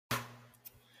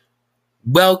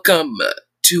Welcome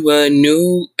to a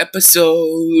new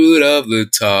episode of the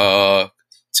Talk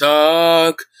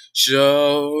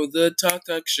Show. The Talk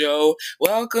Show.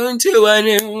 Welcome to a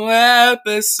new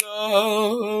episode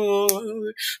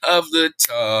of the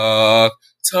Talk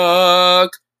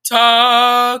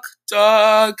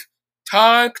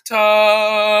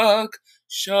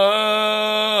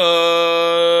Show.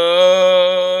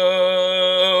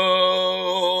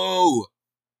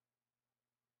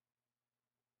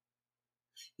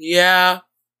 Yeah.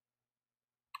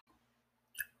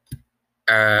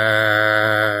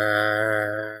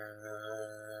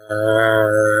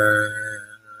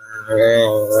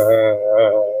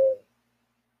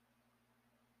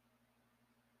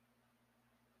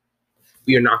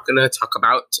 We are not going to talk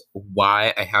about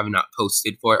why I have not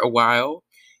posted for a while.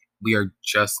 We are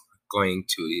just going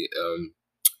to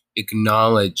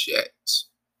acknowledge it.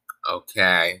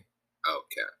 Okay.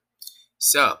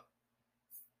 So,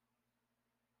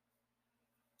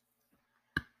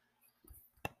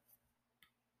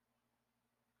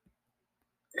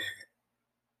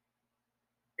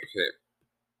 okay.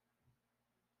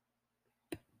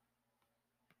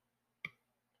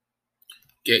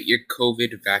 Get your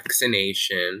COVID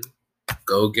vaccination.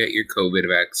 Go get your COVID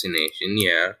vaccination.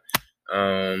 Yeah.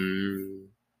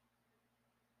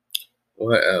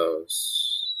 What else?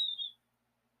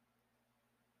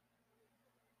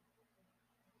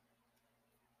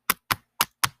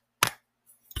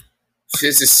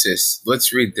 Physicists.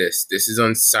 Let's read this. This is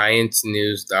on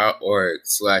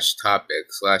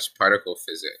sciencenews.org/topic/particle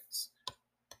physics.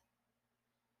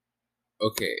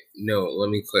 Okay, no,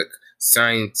 let me click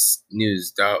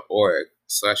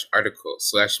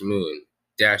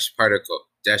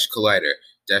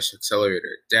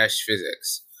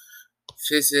sciencenews.org/article/moon-particle-collider-accelerator-physics.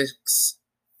 Physics.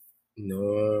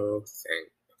 No thing.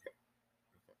 Okay.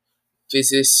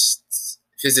 Physicists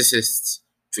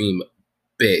dream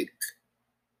big.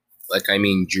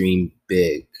 Dream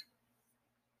big.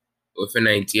 With an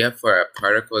idea for a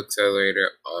particle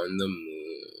accelerator on the moon.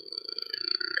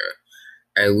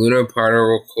 A lunar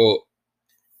particle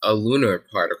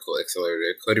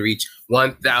accelerator could reach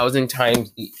 1,000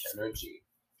 times the energy.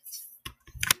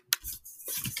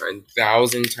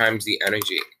 1,000 times the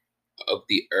energy of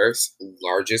the Earth's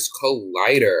largest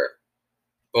collider.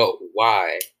 But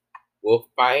why? We'll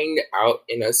find out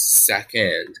in a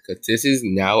second, because this is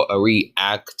now a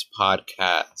React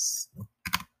podcast.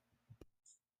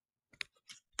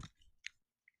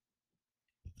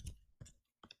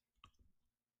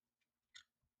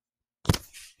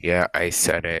 Yeah, I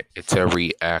said it. It's a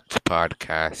React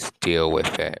podcast. Deal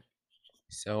with it.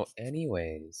 So,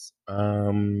 anyways,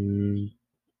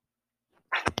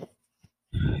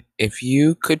 if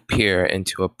you could peer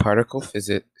into a particle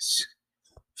physicist's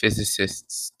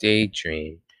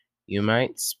daydream, you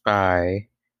might spy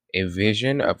a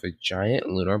vision of a giant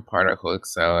lunar particle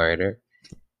accelerator.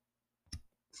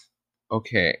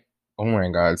 Okay. Oh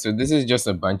my god. So this is just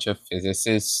a bunch of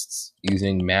physicists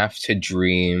using math to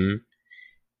dream.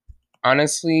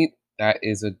 Honestly, that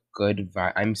is a good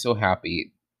vibe. I'm so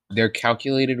happy. They're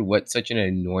calculated what such an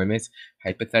enormous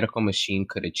hypothetical machine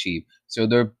could achieve. So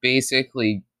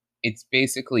it's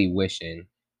basically wishing.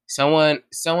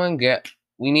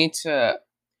 We need to,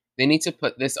 they need to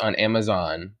put this on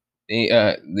Amazon.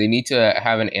 They need to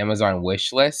have an Amazon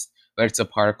wish list, but it's a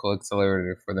particle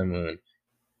accelerator for the moon.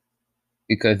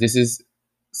 Because this is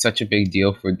such a big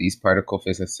deal for these particle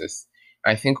physicists.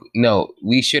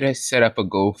 We should have set up a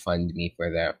GoFundMe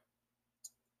for them.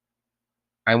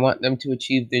 I want them to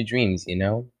achieve their dreams,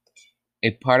 A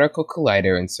particle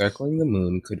collider encircling the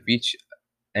moon could reach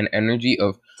an energy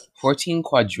of 14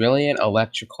 quadrillion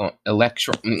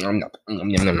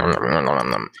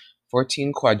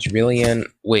 14 quadrillion.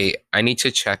 Wait, I need to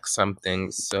check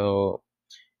something. So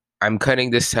I'm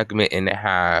cutting this segment in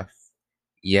half.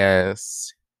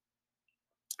 Yes.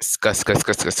 Ska.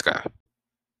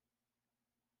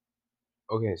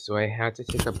 Okay, so I had to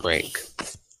take a break.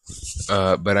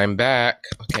 But I'm back.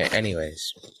 Okay,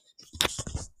 anyways.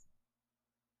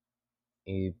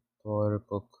 A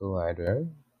particle collider.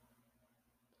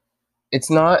 It's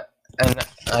not an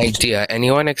idea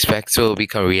anyone expects will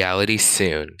become reality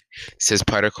soon, says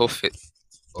particle fit.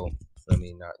 Oh, let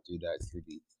me not do that too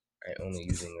deep. I'm only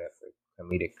using that for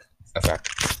comedic effect.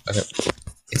 Okay.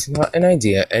 It's not an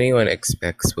idea anyone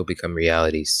expects will become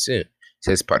reality soon,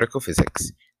 says particle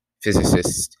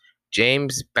physicist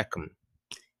James Beckham.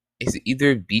 Is it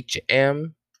either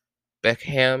Beckham,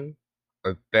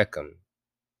 or Beckham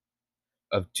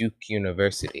of Duke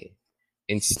University?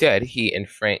 Instead, he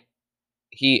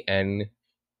and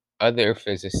other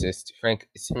physicist Frank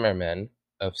Zimmermann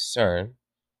of CERN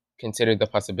considered the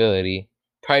possibility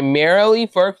Primarily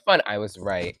for fun. I was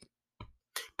right.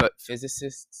 But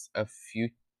physicists of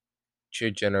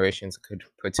future generations could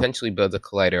potentially build a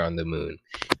collider on the moon.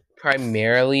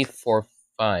 Primarily for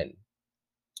fun.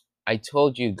 I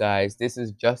told you guys, this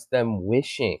is just them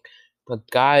wishing. But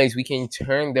guys, we can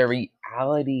turn their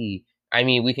reality. I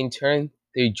mean, we can turn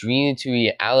their dream into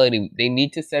reality. They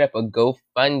need to set up a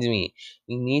GoFundMe.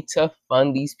 We need to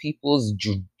fund these people's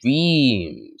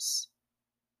dreams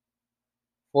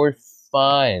for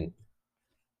fun.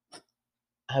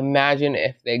 Imagine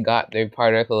if they got their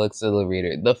particle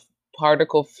accelerator. The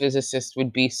particle physicist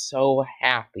would be so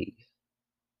happy.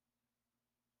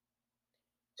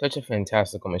 Such a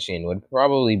fantastical machine would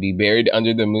probably be buried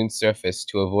under the moon's surface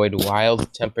to avoid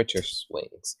wild temperature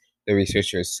swings, the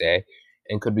researchers say,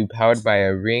 and could be powered by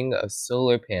a ring of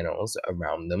solar panels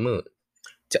around the moon.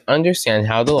 To understand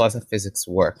how the laws of physics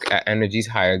work at energies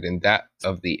higher than that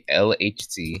of the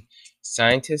LHC,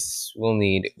 scientists will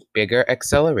need bigger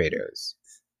accelerators.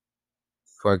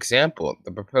 For example,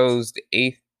 the proposed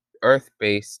eighth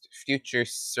Earth-based Future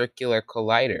Circular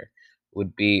Collider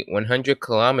would be 100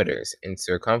 kilometers in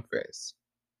circumference,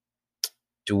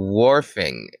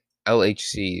 dwarfing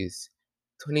LHC's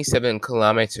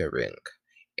 27-kilometer ring.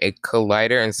 A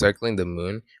collider encircling the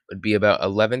moon would be about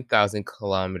 11,000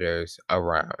 kilometers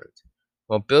around.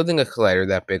 While building a collider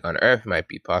that big on Earth might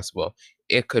be possible,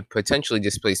 it could potentially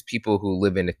displace people who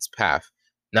live in its path.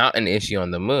 Not an issue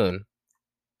on the moon,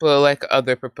 but like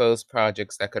other proposed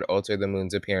projects that could alter the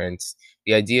moon's appearance,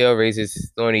 the idea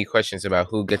raises thorny questions about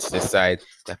who gets to decide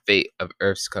the fate of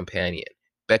Earth's companion.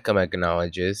 Beckham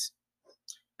acknowledges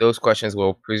those questions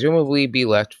will presumably be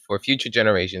left for future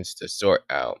generations to sort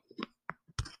out.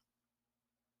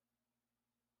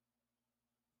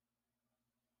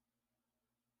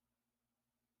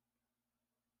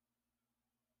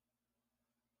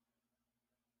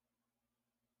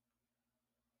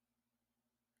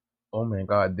 Oh my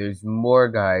god, there's more,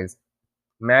 guys.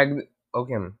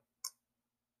 Okay.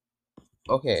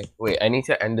 Okay, wait, I need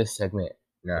to end this segment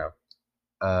now.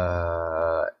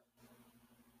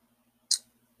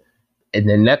 In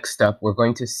the next step, we're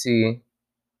going to see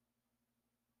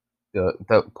the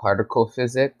particle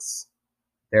physics.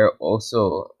 They're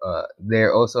also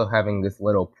having this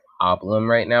little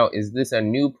problem right now. Is this a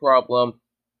new problem?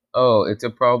 Oh, it's a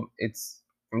problem. It's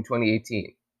from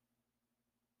 2018.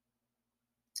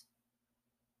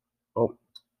 Oh,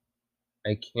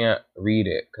 I can't read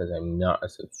it because I'm not a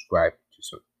subscribed to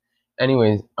some.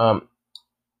 Anyways,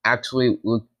 actually,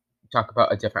 we'll talk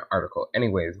about a different article.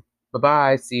 Anyways, bye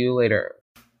bye. See you later.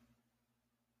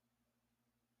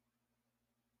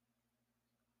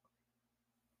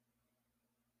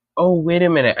 Oh, wait a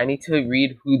minute. I need to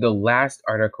read who the last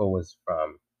article was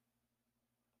from.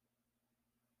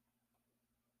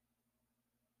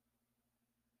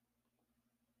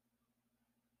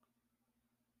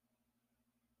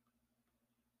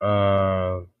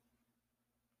 Um,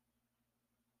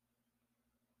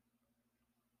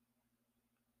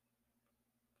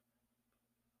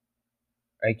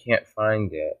 I can't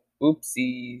find it.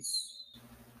 Oopsies.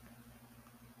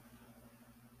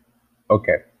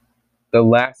 Okay. The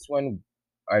last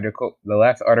article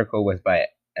was by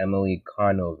Emily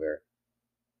Conover.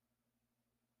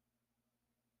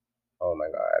 Oh my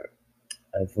god.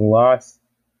 I've lost.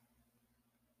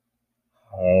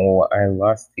 Oh, I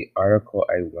lost the article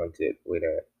I wanted. Wait a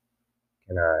minute.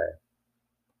 Can I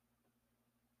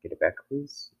get it back,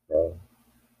 please? No.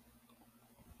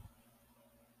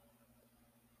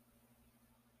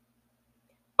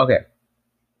 Okay.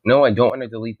 No, I don't want to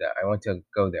delete that. I want to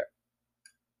go there.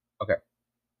 Okay.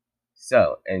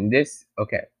 So, and this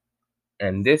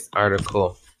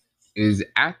article is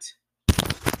at.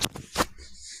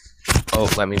 Oh,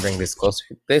 let me bring this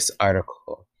closer. This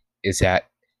article is at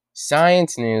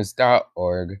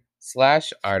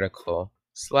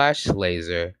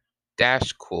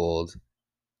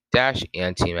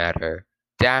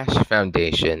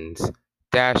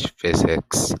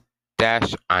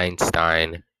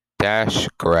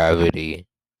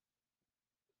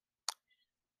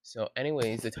So,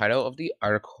 anyways, the title of the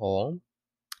article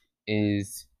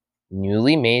is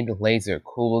Newly Made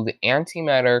Laser-Cooled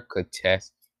Antimatter Could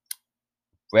Test.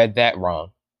 Read that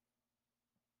wrong.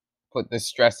 Put the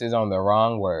stresses on the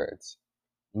wrong words.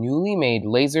 Newly made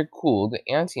laser-cooled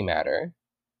antimatter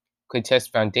could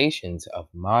test foundations of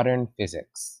modern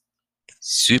physics.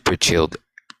 Super chilled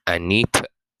anti-atoms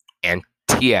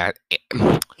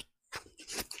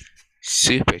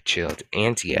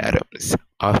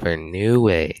offer new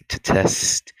way to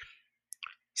test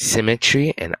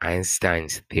symmetry and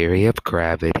Einstein's theory of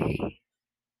gravity.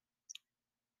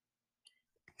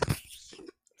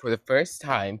 For the first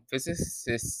time,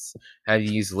 physicists have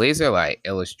used laser light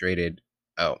illustrated.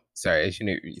 Oh, sorry, I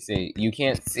shouldn't say you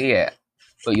can't see it,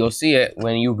 but you'll see it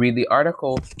when you read the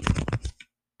article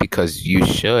because you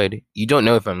should. You don't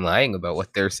know if I'm lying about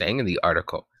what they're saying in the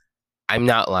article. I'm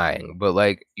not lying, but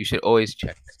like you should always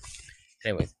check.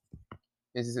 Anyways,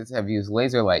 physicists have used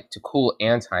laser light to cool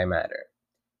antimatter.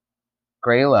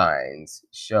 Gray lines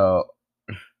show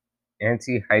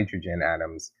antihydrogen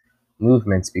atoms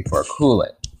movements before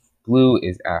cooling. Blue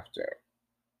is after.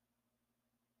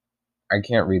 I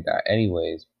can't read that.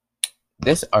 Anyways,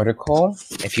 this article,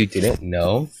 if you didn't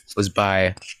know, was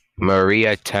by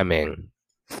Maria Teming.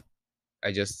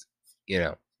 This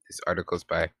article's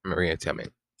by Maria Teming.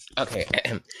 Okay,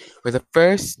 for the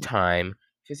first time,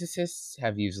 physicists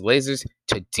have used lasers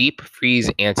to deep freeze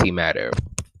antimatter.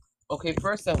 Okay,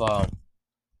 first of all,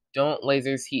 don't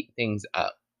lasers heat things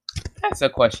up? That's a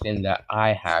question that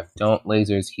I have. Don't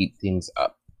lasers heat things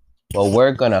up? Well,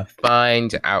 we're gonna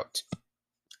find out.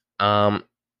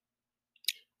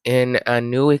 In a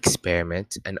new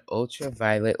experiment, an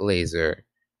ultraviolet laser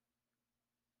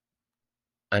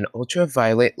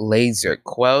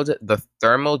quelled the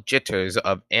thermal jitters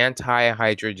of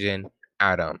antihydrogen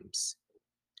atoms,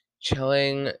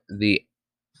 chilling the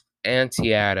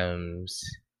antiatoms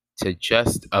to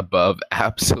just above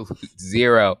absolute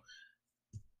zero.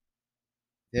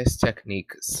 This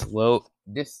technique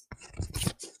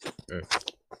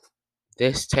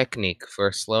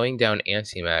for slowing down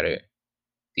antimatter,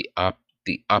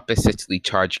 the oppositely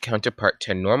charged counterpart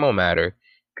to normal matter,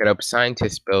 could help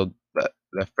scientists build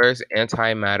the first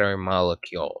antimatter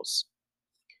molecules.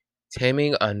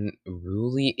 Taming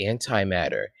unruly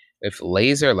antimatter with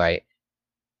laser light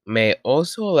may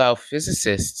also allow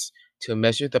physicists to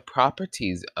measure the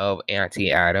properties of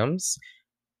antiatoms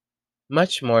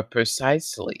much more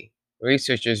precisely.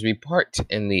 Researchers report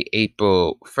in the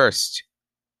April 1st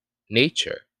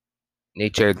Nature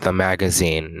the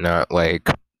magazine, not like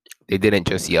they didn't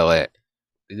just yell it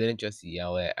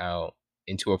out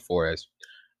into a forest.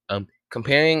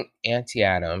 Comparing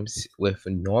antiatoms with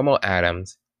normal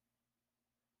atoms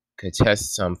could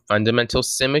test some fundamental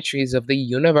symmetries of the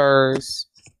universe.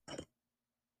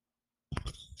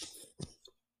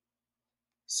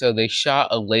 So they shot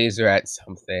a laser at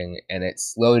something and it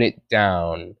slowed it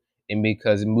down, and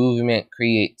because movement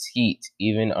creates heat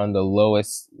even on the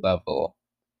lowest level,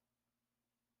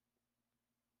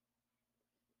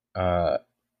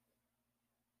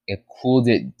 it cooled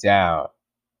it down.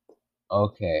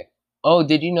 Okay. Oh,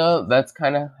 did you know that's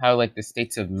kind of how like the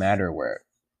states of matter work?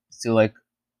 So like,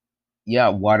 yeah,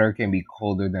 water can be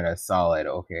colder than a solid.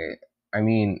 Okay. I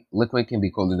mean, liquid can be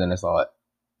colder than a solid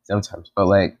sometimes, but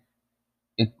like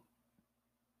it.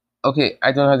 Okay,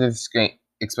 I don't know how to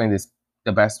explain this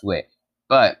the best way,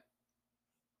 but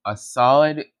a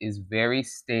solid is very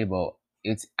stable.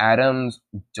 Its atoms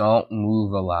don't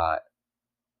move a lot.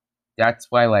 That's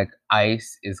why like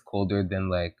ice is colder than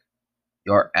like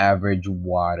your average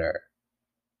water.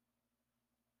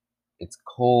 It's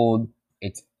cold.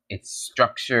 Its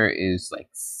structure is like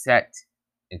set.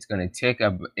 It's gonna take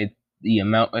the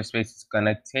amount of space it's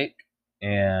gonna take,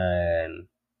 and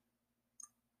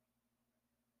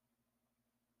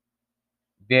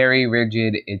very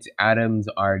rigid. Its atoms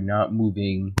are not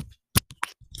moving.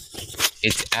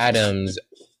 Its atoms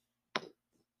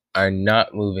are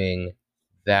not moving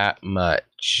that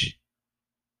much.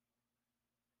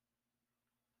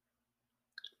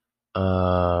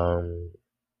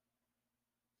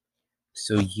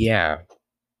 So yeah.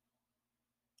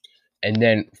 And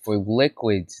then for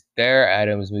liquids, their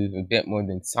atoms move a bit more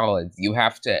than solids. You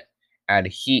have to add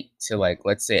heat to like,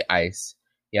 let's say ice.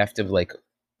 You have to like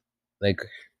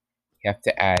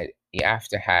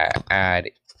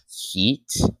add heat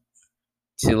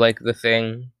to like the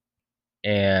thing,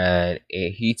 and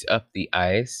it heats up the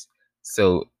ice,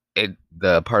 so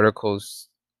the particles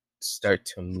start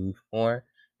to move more,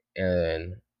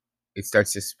 and it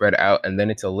starts to spread out, and then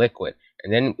it's a liquid.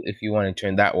 And then if you want to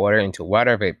turn that water into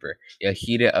water vapor, you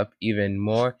heat it up even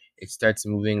more. It starts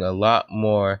moving a lot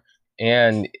more,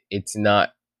 and it's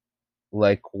not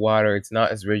like water. It's not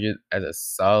as rigid as a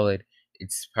solid.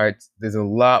 There's a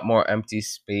lot more empty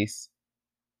space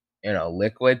in a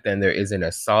liquid than there is in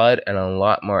a solid, and a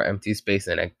lot more empty space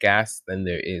in a gas than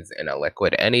there is in a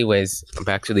liquid. Anyways,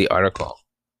 back to the article.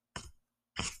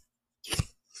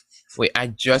 Wait, I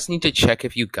just need to check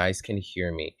if you guys can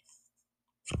hear me.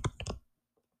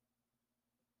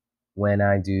 When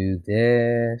I do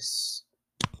this,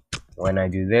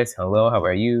 hello, how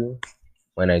are you?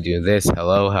 When I do this,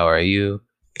 hello, how are you?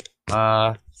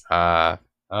 Ha, ha,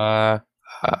 ha,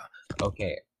 ha.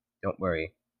 Okay, don't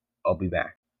worry. I'll be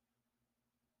back.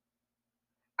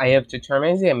 I have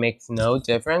determined it makes no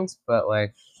difference, but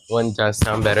like one does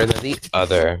sound better than the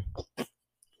other.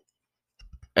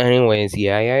 Anyways,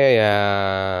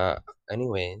 yeah.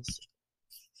 Anyways,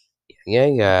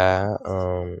 yeah.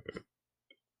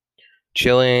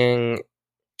 Chilling.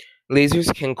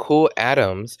 Lasers can cool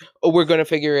atoms. Oh, we're gonna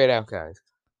figure it out, guys.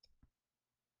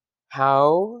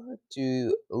 How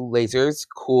do lasers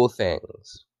cool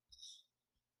things?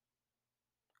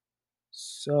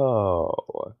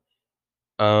 So,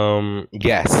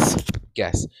 guess,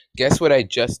 guess what I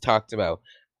just talked about,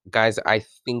 guys. I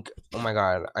think. Oh my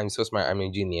god, I'm so smart. I'm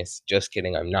a genius. Just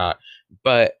kidding. I'm not.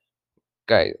 But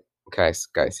guys,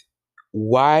 guys,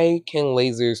 why can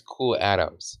lasers cool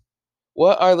atoms?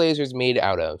 What are lasers made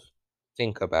out of?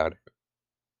 Think about it.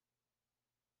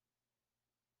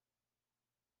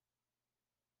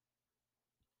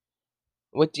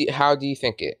 How do you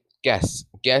think it? Guess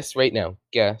right now.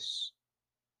 Guess.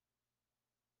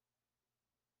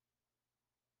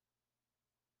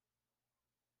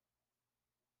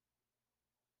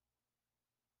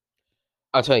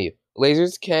 I'll tell you.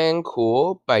 Lasers can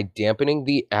cool by dampening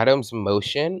the atom's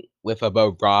motion with a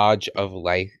barrage of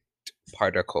light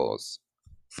particles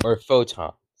or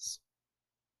photons.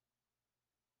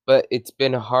 But it's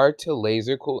been hard to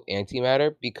laser cool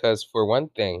antimatter because, for one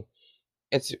thing,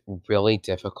 it's really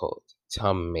difficult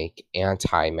to make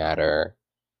antimatter,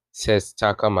 says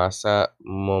Takamasa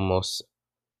Momose,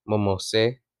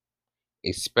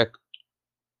 a, spec-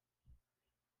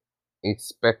 a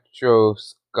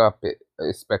spectroscopic,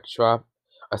 a spectro,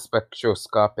 a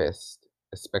spectroscopist,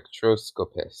 a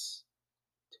spectroscopist,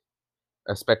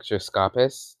 a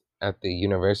spectroscopist at the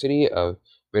University of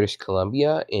British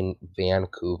Columbia in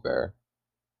Vancouver.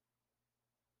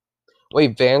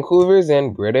 Wait, Vancouver's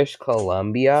in British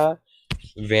Columbia?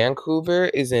 Vancouver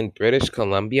is in British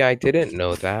Columbia? I didn't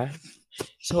know that.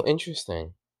 So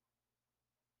interesting.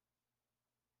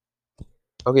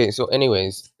 Okay, so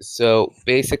anyways, so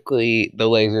basically the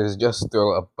lasers just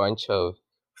throw a bunch of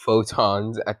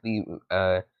photons at the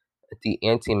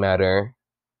antimatter,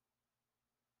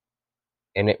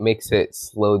 and it makes it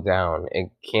slow down. It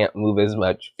can't move as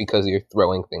much because you're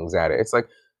throwing things at it. It's like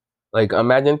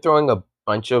imagine throwing a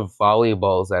bunch of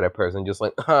volleyballs at a person, just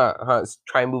like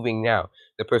try moving now.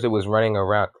 The person was running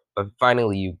around, but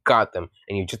finally you got them,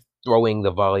 and you're just throwing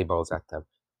the volleyballs at them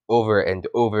over and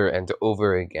over and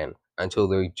over again until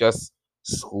they're just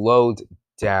slowed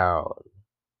down.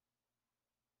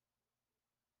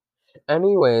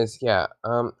 Anyways, yeah.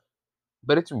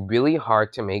 But it's really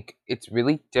hard to make. It's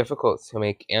really difficult to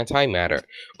make antimatter.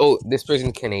 Oh, this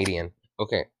person's Canadian.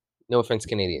 Okay, no offense,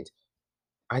 Canadians.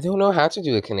 I don't know how to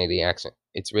do a Canadian accent.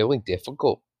 It's really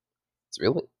difficult. It's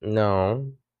really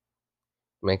no.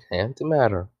 Make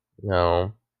antimatter.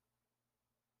 No.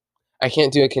 I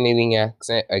can't do a Canadian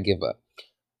accent. I give up.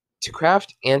 To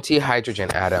craft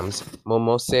anti-hydrogen atoms,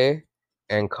 Momose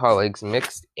and colleagues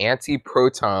mixed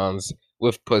antiprotons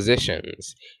with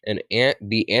positions and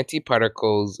the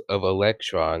antiparticles of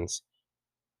electrons.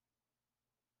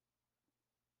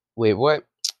 Wait, what?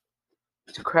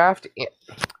 To craft.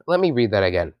 Let me read that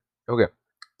again. Okay.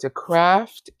 To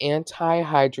craft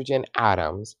anti-hydrogen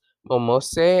atoms,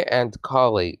 Momose and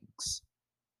colleagues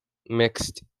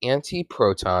mixed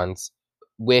antiprotons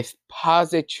with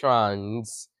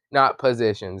positrons, not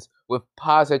positions, with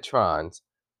positrons,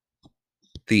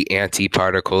 the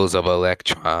antiparticles of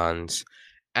electrons,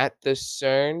 at the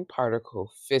CERN Particle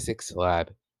Physics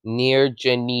Lab near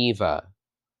Geneva.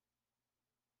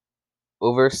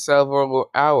 Over several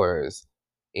hours,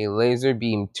 a laser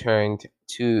beam tuned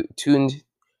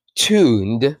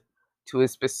to a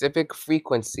specific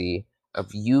frequency of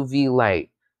UV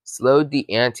light slowed the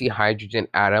anti-hydrogen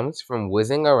atoms from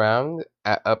whizzing around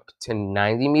at up to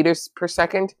 90 meters per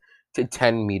second to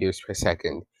 10 meters per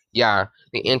second. Yeah,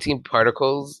 the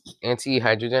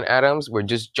anti-hydrogen atoms were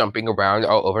just jumping around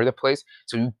all over the place,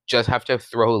 so you just have to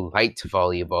throw light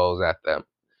volleyballs at them.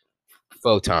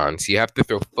 Photons. You have to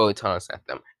throw photons at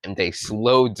them, and they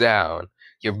slow down.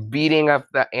 You're beating up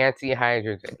the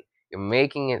anti-hydrogen. You're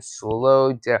making it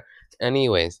slow down.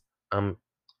 Anyways,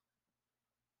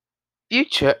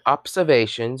 future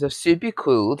observations of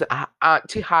supercooled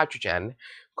anti-hydrogen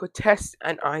could test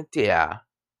an idea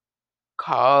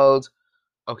called.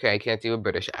 Okay, I can't do a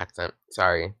British accent.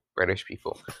 Sorry, British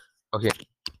people. Okay,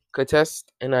 could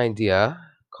test an idea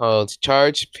called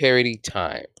charge parity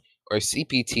time, or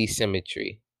CPT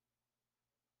symmetry.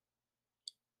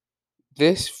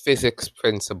 This physics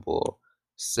principle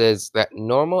says that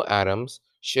normal atoms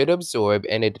should absorb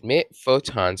and emit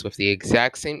photons with the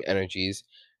exact same energies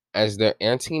as their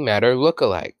antimatter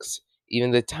lookalikes,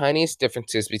 Even the tiniest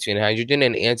differences between hydrogen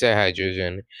and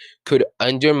antihydrogen could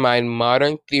undermine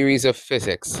modern theories of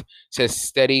physics, says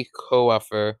study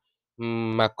co-author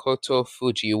Makoto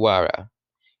Fujiwara,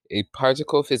 a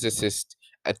particle physicist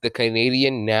at the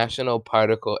Canadian National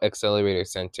Particle Accelerator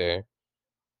Center.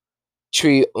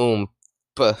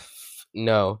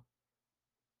 No,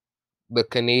 the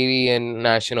Canadian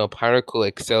National Particle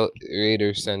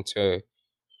Accelerator Center,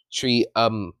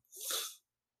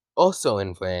 also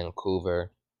in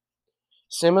Vancouver.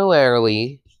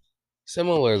 Similarly,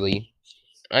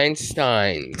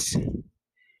 Einstein's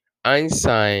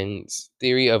Einstein's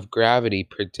theory of gravity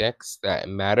predicts that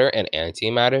matter and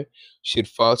antimatter should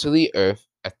fall to the Earth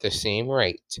at the same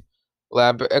rate.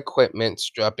 Lab equipment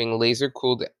dropping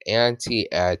laser-cooled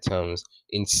anti-atoms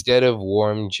instead of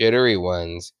warm, jittery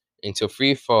ones into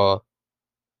free fall.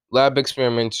 Lab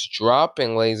experiments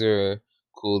dropping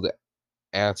laser-cooled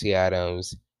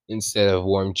anti-atoms instead of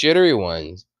warm, jittery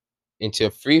ones into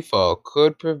free fall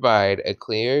could provide a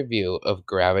clear view of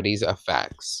gravity's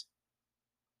effects.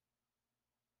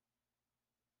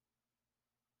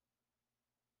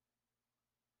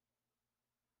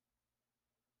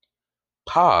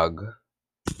 Pog.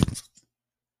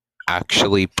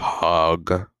 Actually,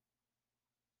 Pog.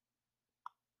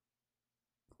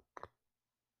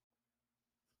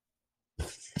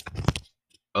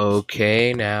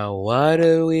 Okay, now what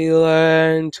do we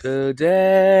learn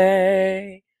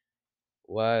today?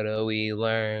 What do we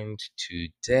learn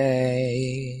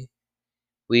today?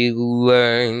 We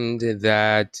learned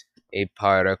that a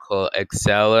particle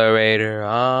accelerator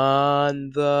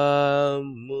on the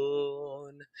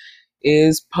moon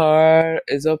is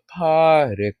a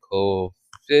particle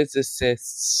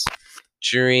physicist's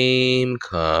dream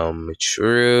come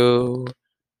true.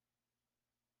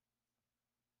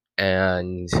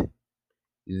 And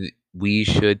we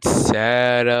should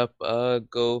set up a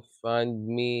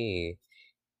GoFundMe,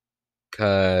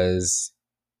 cause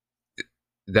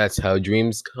that's how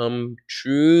dreams come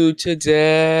true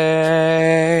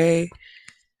today.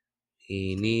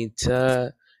 We need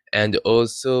to, and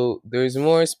also there's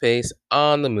more space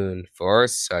on the moon for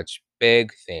such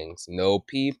big things. No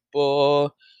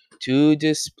people to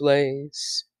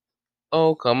displace.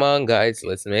 Oh, come on, guys,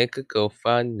 let's make a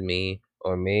GoFundMe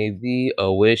or maybe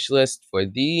a wish list for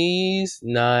these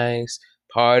nice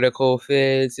particle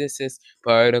physicists.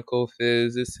 Particle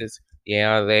physicists,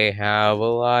 yeah, they have a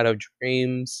lot of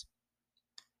dreams.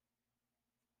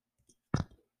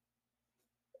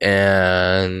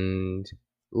 And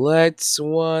let's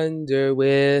wonder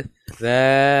with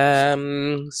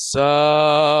them.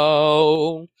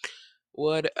 So,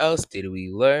 what else did we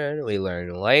learn? We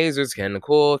learned lasers can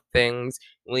cool things.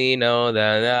 We know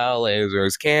that now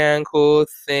lasers can cool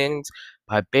things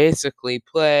by basically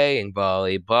playing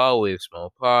volleyball with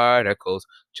small particles.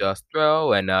 Just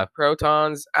throw enough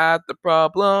protons at the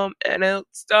problem and it'll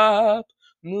stop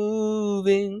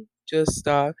moving. Just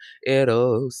stop.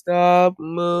 It'll stop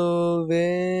moving.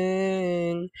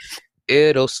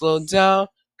 It'll slow down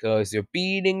because you're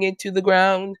beating it to the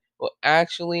ground. Well,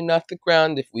 actually, not the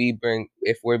ground if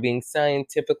we're being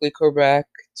scientifically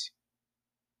correct.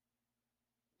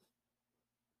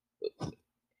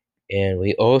 And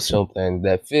we also learned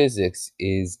that physics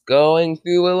is going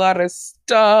through a lot of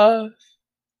stuff.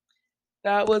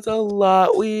 That was a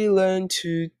lot we learned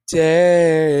today.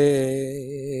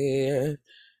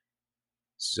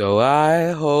 So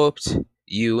I hoped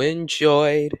you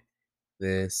enjoyed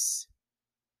this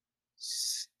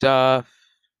stuff.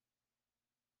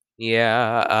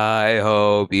 Yeah, I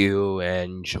hope you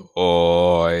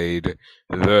enjoyed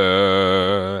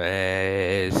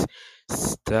this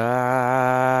stuff.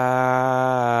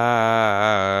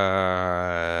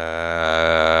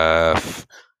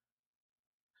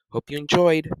 Hope you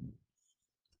enjoyed.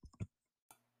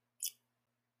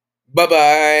 Bye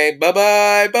bye, bye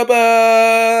bye, bye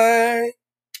bye.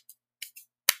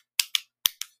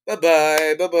 Bye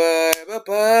bye, bye bye, bye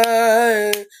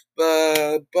bye,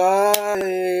 bye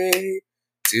bye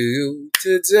to you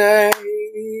today.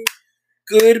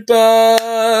 Goodbye,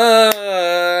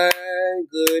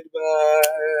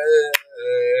 goodbye,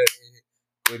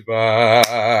 goodbye.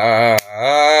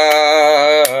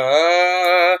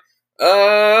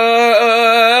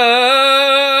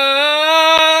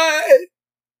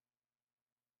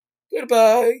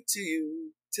 Goodbye to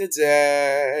you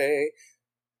today.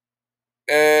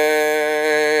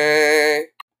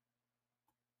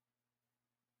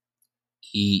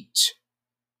 Eat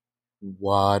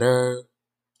water,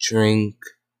 drink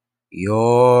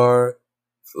your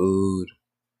food.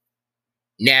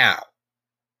 Now,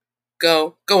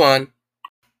 go on.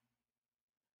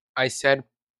 I said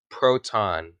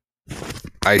proton.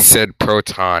 I said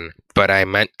proton, but I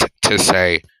meant to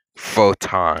say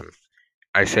photon.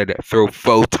 I said throw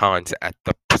photons at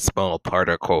the small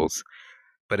particles,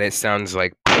 but it sounds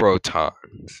like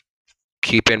protons.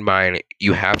 Keep in mind,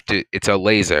 it's a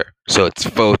laser, so it's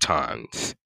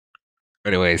photons.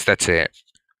 Anyways, that's it.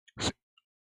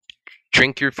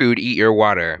 Drink your food, eat your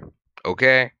water.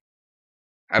 Okay?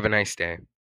 Have a nice day.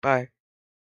 Bye.